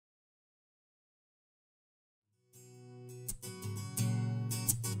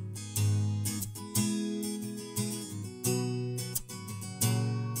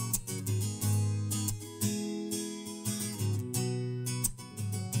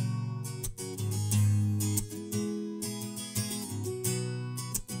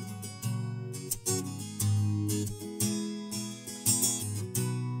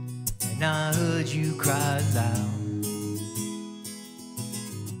and I heard you cry loud.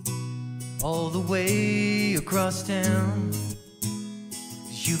 All the way across town,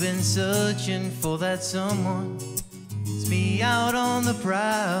 'cause you've been searching for that someone. It's me out on the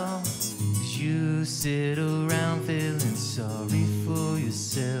prowl, 'cause you sit around feeling sorry for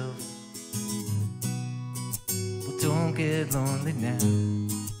yourself. Well, don't get lonely now.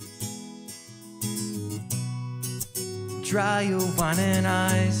 Dry your whining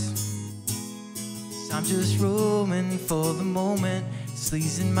eyes, 'cause I'm just roaming for the moment.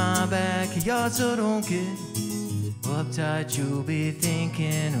 Sleazin my backyard, so don't get uptight. You'll be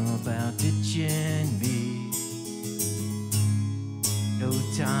thinking about ditching me. No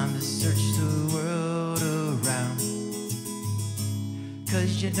time to search the world around,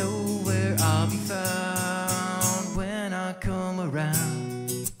 'cause you know where I'll be found when I come around.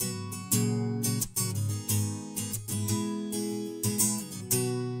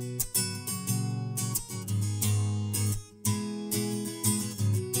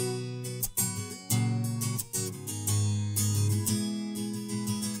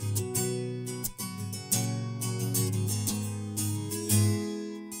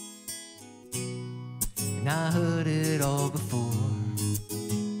 And I heard it all before,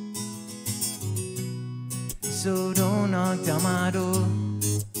 so don't knock down my door,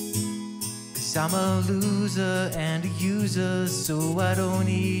 'cause I'm a loser and a user, so I don't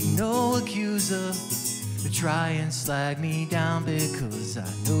need no accuser to try and slag me down, because I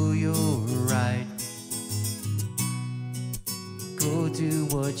know you're right. Go do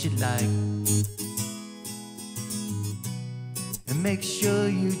what you like, and make sure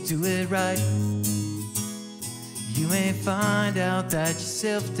you do it right. You may find out that your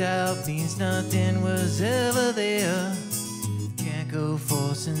self-doubt means nothing was ever there. Can't go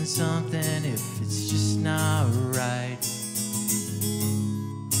forcing something if it's just not right.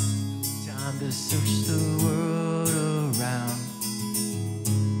 Time to search the world around,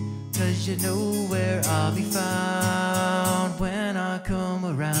 'cause you know where I'll be found when I come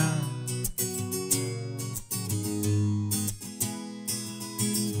around.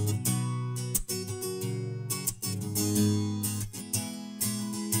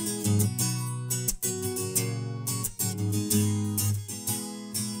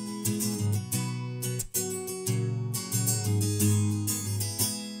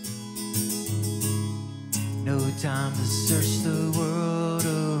 No time to search the world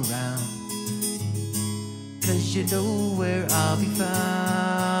around, 'cause you know where I'll be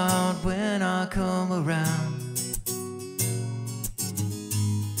found when I come around.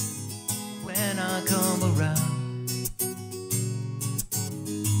 When I come around.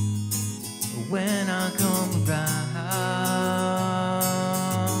 When I come around.